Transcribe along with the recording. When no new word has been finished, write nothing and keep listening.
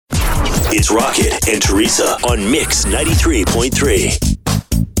It's Rocket and Teresa on Mix 93.3.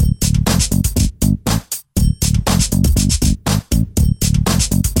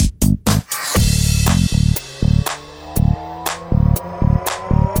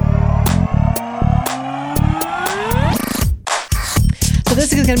 So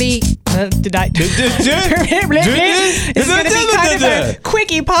this is going to be it's going to be kind of a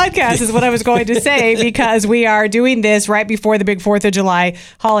quickie podcast is what I was going to say, because we are doing this right before the big 4th of July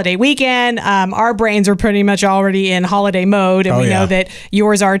holiday weekend. Our brains are pretty much already in holiday mode, and we know that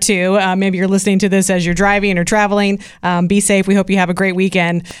yours are too. Maybe you're listening to this as you're driving or traveling. Be safe. We hope you have a great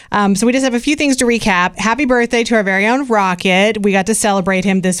weekend. So we just have a few things to recap. Happy birthday to our very own Rocket. We got to celebrate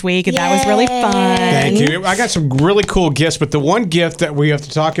him this week, and that was really fun. Thank you. I got some really cool gifts, but the one gift that we have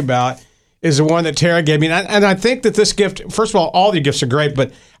to talk about is the one that Tara gave me. And I think that this gift, first of all the gifts are great,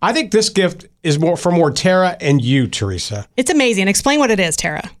 but I think this gift is more Tara and you, Teresa. It's amazing. Explain what it is,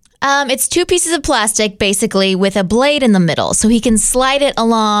 Tara. It's 2 pieces of plastic, basically, with a blade in the middle. So he can slide it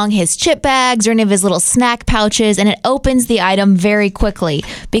along his chip bags or any of his little snack pouches, and it opens the item very quickly.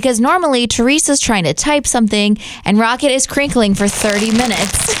 Because normally, Teresa's trying to type something, and Rocket is crinkling for 30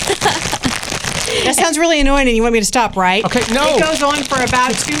 minutes. That sounds really annoying, and you want me to stop, right? Okay, no. It goes on for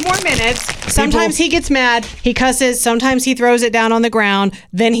about 2 more minutes. Sometimes he gets mad, he cusses, sometimes he throws it down on the ground,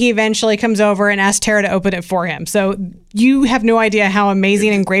 then he eventually comes over and asks Tara to open it for him. So you have no idea how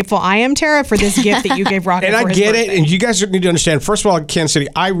amazing and grateful I am, Tara, for this gift that you gave Rocket and for his birthday. birthday. And you guys need to understand, first of all, Kansas City,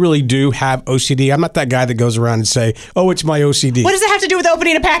 I really do have OCD. I'm not that guy that goes around and say, oh, it's my OCD. What does it have to do with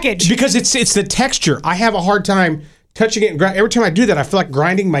opening a package? Because it's the texture. I have a hard time touching it. Every time I do that, I feel like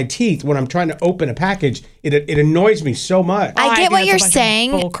grinding my teeth when I'm trying to open a package. It annoys me so much. I get what you're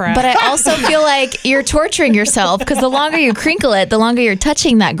saying, but I also feel like you're torturing yourself, because the longer you crinkle it, the longer you're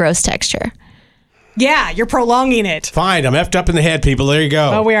touching that gross texture. Yeah, you're prolonging it. Fine, I'm effed up in the head, people. There you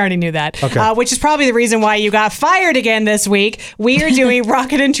go. Oh, we already knew that. Okay. Which is probably the reason why you got fired again this week. We are doing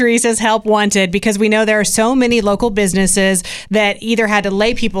Rocket and Teresa's Help Wanted, because we know there are so many local businesses that either had to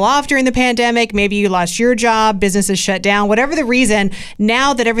lay people off during the pandemic, maybe you lost your job, businesses shut down, whatever the reason.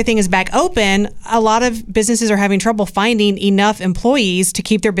 Now that everything is back open, a lot of businesses are having trouble finding enough employees to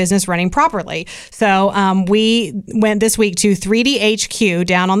keep their business running properly. So we went this week to 3D HQ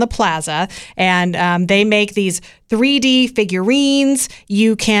down on the plaza, and they make these 3D figurines.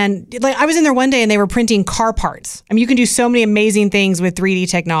 You can, like, I was in there one day and they were printing car parts. I mean, you can do so many amazing things with 3D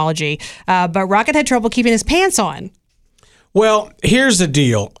technology. But Rocket had trouble keeping his pants on. Well, here's the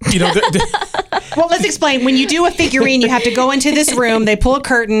deal. You know, well, let's explain. When you do a figurine, you have to go into this room. They pull a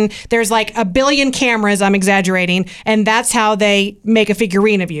curtain. There's like a billion cameras. I'm exaggerating, and that's how they make a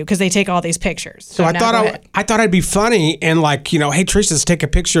figurine of you, because they take all these pictures. So I thought I'd be funny and, like, you know, hey, Teresa, let's take a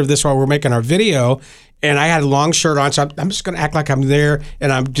picture of this while we're making our video. And I had a long shirt on, so I'm just going to act like I'm there,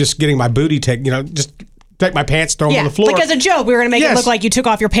 and I'm just getting my booty taken. You know, just take my pants, throw them on the floor. Like as a joke, we were going to make it look like you took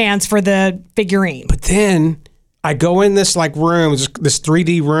off your pants for the figurine. But then I go in this like room, this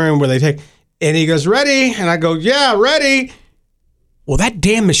 3D room where they take, and he goes, ready? And I go, yeah, ready. Well, that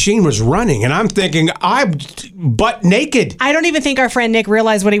damn machine was running, and I'm thinking, I'm butt naked. I don't even think our friend Nick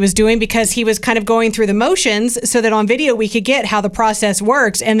realized what he was doing, because he was kind of going through the motions so that on video we could get how the process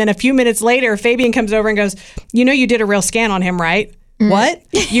works. And then a few minutes later, Fabian comes over and goes, you know, you did a real scan on him, right? What?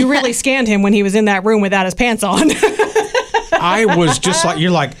 You really scanned him when he was in that room without his pants on. I was just like,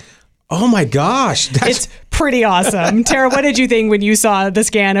 you're like, oh my gosh. It's pretty awesome. Tara, what did you think when you saw the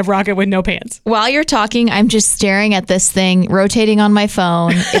scan of Rocket with no pants? While you're talking, I'm just staring at this thing rotating on my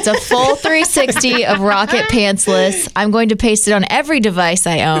phone. It's a full 360 of Rocket pantsless. I'm going to paste it on every device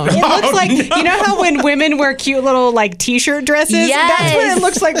I own. It looks like, you know how when women wear cute little like t-shirt dresses? Yes. That's what it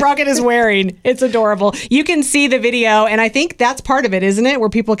looks like Rocket is wearing. It's adorable. You can see the video, and I think that's part of it, isn't it? Where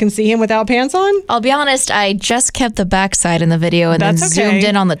people can see him without pants on? I'll be honest, I just kept the backside in the video and then zoomed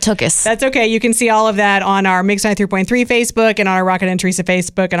in on the tuchus. That's okay. You can see all of that on our Mix 93.3 Facebook and on our Rocket and Teresa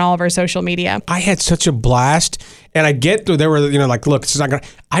Facebook and all of our social media. I had such a blast, and I get there were, you know, like, look, it's not gonna.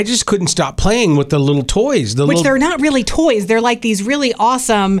 I just couldn't stop playing with the little toys. They're not really toys. They're like these really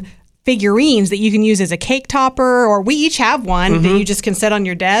awesome figurines that you can use as a cake topper, or we each have one that you just can set on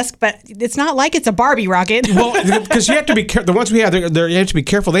your desk, but it's not like it's a Barbie Rocket. Well, because you have to be careful. The ones we have, you have to be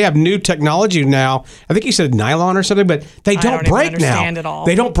careful. They have new technology now. I think you said nylon or something, but they don't break now. At all.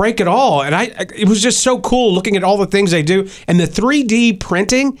 They don't break at all. And it was just so cool looking at all the things they do. And the 3D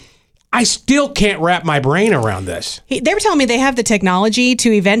printing, I still can't wrap my brain around this. They were telling me they have the technology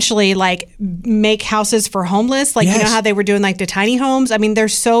to eventually like make houses for homeless. Like, you know how they were doing like the tiny homes? I mean,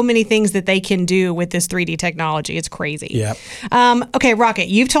 there's so many things that they can do with this 3D technology. It's crazy. Yep. Okay, Rocket,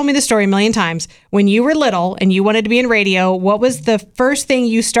 you've told me the story a million times. When you were little and you wanted to be in radio, what was the first thing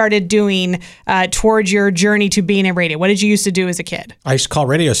you started doing towards your journey to being in radio? What did you used to do as a kid? I used to call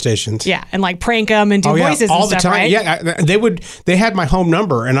radio stations. Yeah, and like prank them and do voices all and stuff, the time. right? Yeah, they had my home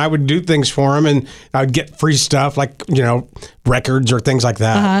number, and I would do things for them, and I would get free stuff like, records or things like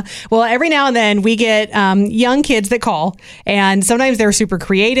that. Well, every now and then we get young kids that call, and sometimes they're super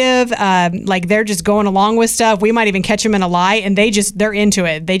creative. Like they're just going along with stuff. We might even catch them in a lie, and they're into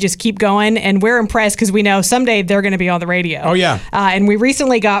it. They just keep going, and we're impressed because we know someday they're going to be on the radio. Oh, yeah. And we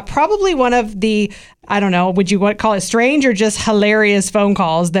recently got probably one of the, I don't know, would you call it strange or just hilarious phone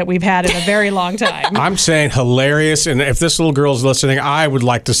calls that we've had in a very long time? I'm saying hilarious, and if this little girl's listening, I would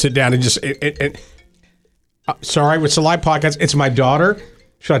like to sit down and just... sorry, it's a live podcast. It's my daughter.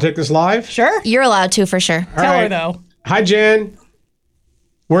 Should I take this live? Sure. You're allowed to, for sure. Tell her, though. Hi, Jen.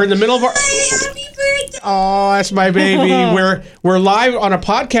 We're in the middle of our... Happy birthday! Oh, that's my baby. We're live on a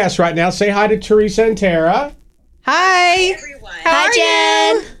podcast right now. Say hi to Teresa and Tara. Hi. Everyone. How are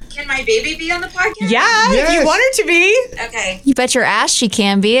Jen. you? Can my baby be on the podcast? Yeah, if you want her to be. Okay. You bet your ass she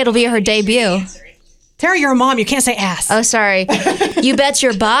can be. It'll be her debut. Tara, you're a mom. You can't say ass. Oh, sorry. You bet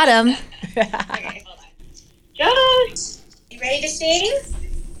your bottom. Okay, hold on. Jones, you ready to sing?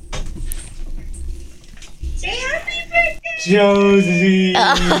 Say happy birthday! Josie.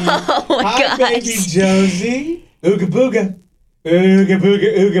 Oh, my Hi, gosh. baby Josie. Ooga booga. Ooga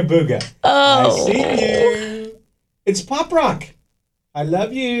booga, ooga booga. Oh. I see you. It's Pop Rock. I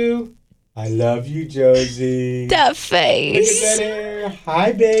love you. I love you, Josie. That Look face. at that hair.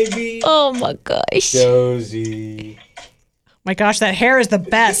 Hi, baby. Oh, my gosh. Josie. My gosh, that hair is the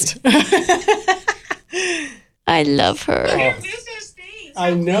best. I love her. Who's those things?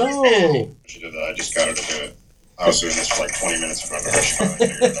 I know. She did that. I just got her to do it. I was doing this for like 20 minutes in front of her. She finally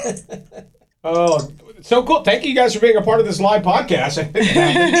figured it out. Oh, so cool. Thank you guys for being a part of this live podcast.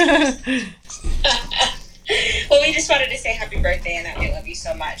 Well, we just wanted to say happy birthday and that we love you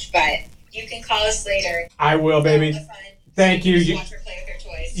so much. But you can call us later. I will, baby. Have fun. Thank you. Just watch her play with her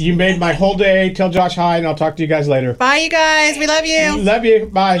toys. You made my whole day. Tell Josh hi, and I'll talk to you guys later. Bye, you guys. We love you. Love you.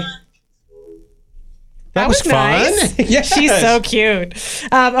 Bye. That was fun. Nice. Yes. She's so cute.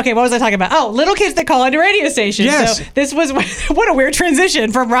 Okay, what was I talking about? Oh, little kids that call into radio stations. Yes. So this was, what a weird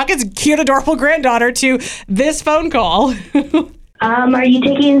transition from Rocket's cute, adorable granddaughter to this phone call. Are you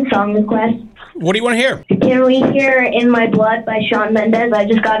taking song requests? What do you want to hear? Can we hear In My Blood by Shawn Mendes? I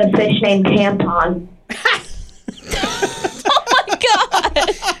just got a fish named Tampon. Oh, my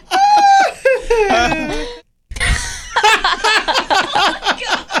God.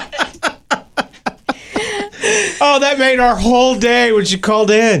 Oh, that made our whole day when she called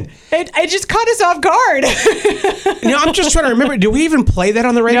in. It just caught us off guard. I'm just trying to remember. Do we even play that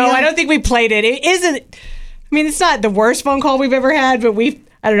on the radio? No, I don't think we played it. It isn't, I mean, it's not the worst phone call we've ever had, but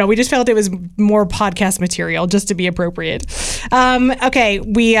I don't know. We just felt it was more podcast material just to be appropriate. Okay,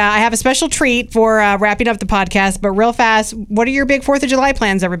 I have a special treat for wrapping up the podcast, but real fast, what are your big 4th of July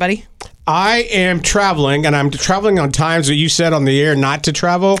plans, everybody? I am traveling, and I'm traveling on times that you said on the air not to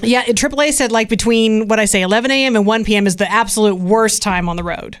travel. Yeah, AAA said like between, 11 a.m. and 1 p.m. is the absolute worst time on the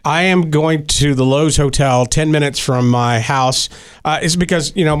road. I am going to the Lowe's Hotel 10 minutes from my house. It's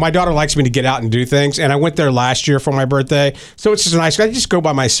because, my daughter likes me to get out and do things. And I went there last year for my birthday. So it's just nice. I just go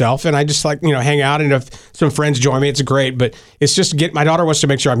by myself and I just hang out. And if some friends join me, it's great. But it's just my daughter wants to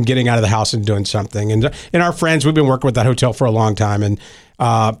make sure I'm getting out of the house and doing something. And our friends, we've been working with that hotel for a long time. And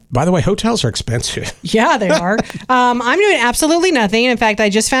by the way, hotels are expensive. Yeah, they are. I'm doing absolutely nothing. In fact,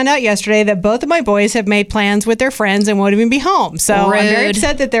 I just found out yesterday that both of my boys have made plans with their friends and won't even be home. So I'm very Rude.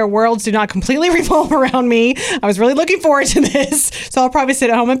 upset that their worlds do not completely revolve around me. I was really looking forward to this. So I'll probably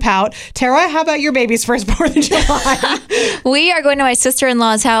sit at home and pout. Tara, how about your baby's first 4th of July? We are going to my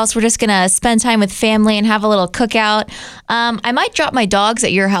sister-in-law's house. We're just going to spend time with family and have a little cookout. I might drop my dogs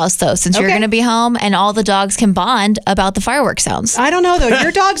at your house, though, since you're Okay. going to be home, and all the dogs can bond about the fireworks sounds. I don't know, though.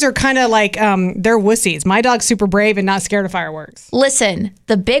 Your dogs are kind of like, they're wussies. My dog's super brave and not scared of fireworks. Listen,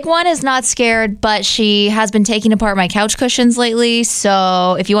 the big one is not scared, but she has been taking apart my couch cushions lately.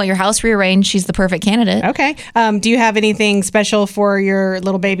 So if you want your house rearranged, she's the perfect candidate. Okay. Do you have anything special for your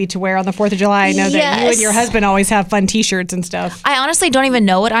little baby to wear on the 4th of July? I know that you Yes. and your husband always have fun T-shirts and stuff. I honestly don't even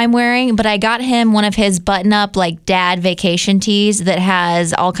know what I'm wearing, but I got him one of his button-up like dad vacation tees that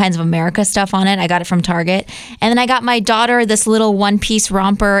has all kinds of America stuff on it. I got it from Target. And then I got my daughter this little one-piece fleece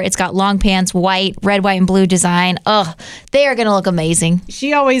romper. It's got long pants, white, red, white, and blue design. Ugh, they are going to look amazing.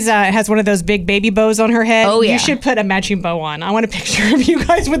 She always has one of those big baby bows on her head. Oh, yeah. You should put a matching bow on. I want a picture of you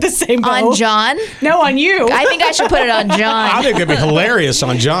guys with the same bow. On John? No, on you. I think I should put it on John. I think it'd be hilarious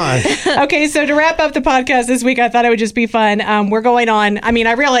on John. Okay, so to wrap up the podcast this week, I thought it would just be fun. We're going on,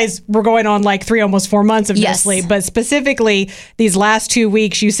 I realize we're going on like 3, almost 4 months of no sleep, but specifically these last 2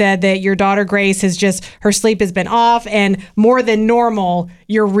 weeks, you said that your daughter Grace her sleep has been off, and more than normal,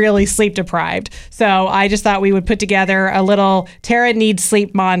 you're really sleep deprived. So I just thought we would put together a little Tara needs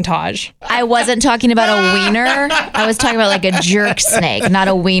sleep montage. I wasn't talking about a wiener. I was talking about like a jerk snake, not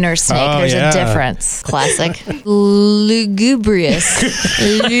a wiener snake. Oh, There's a difference. Classic. Lugubrious.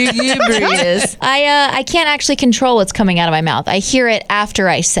 Lugubrious. I can't actually control what's coming out of my mouth. I hear it after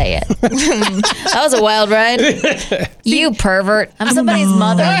I say it. That was a wild ride. You pervert. I'm somebody's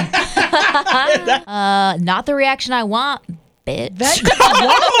mother. Not the reaction I want, bitch.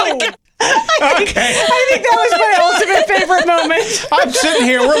 Whoa! I think that was my ultimate favorite moment. I'm sitting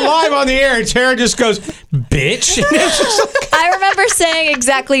here, we're live on the air, and Tara just goes, bitch. I remember saying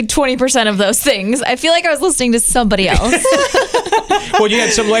exactly 20% of those things. I feel like I was listening to somebody else. Well, you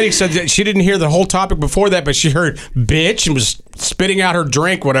had some lady said that she didn't hear the whole topic before that, but she heard bitch and was spitting out her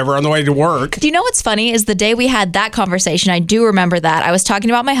drink, whatever, on the way to work. Do you know what's funny is the day we had that conversation, I do remember that. I was talking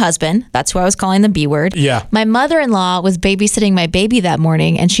about my husband. That's who I was calling the B word. Yeah. My mother-in-law was babysitting my baby that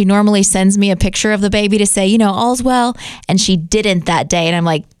morning, and she normally sends me a picture of the baby to say, all's well. And she didn't that day. And I'm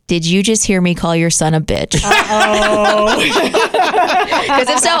like, did you just hear me call your son a bitch? Oh. Because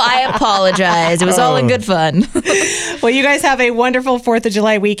if so, I apologize. It was all in good fun. Well, you guys have a wonderful 4th of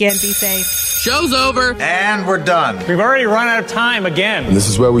July weekend. Be safe. Show's over. And we're done. We've already run out of time again. And this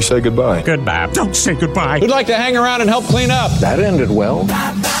is where we say goodbye. Goodbye. Don't say goodbye. Who'd like to hang around and help clean up? That ended well.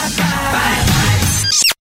 Bye, bye, bye.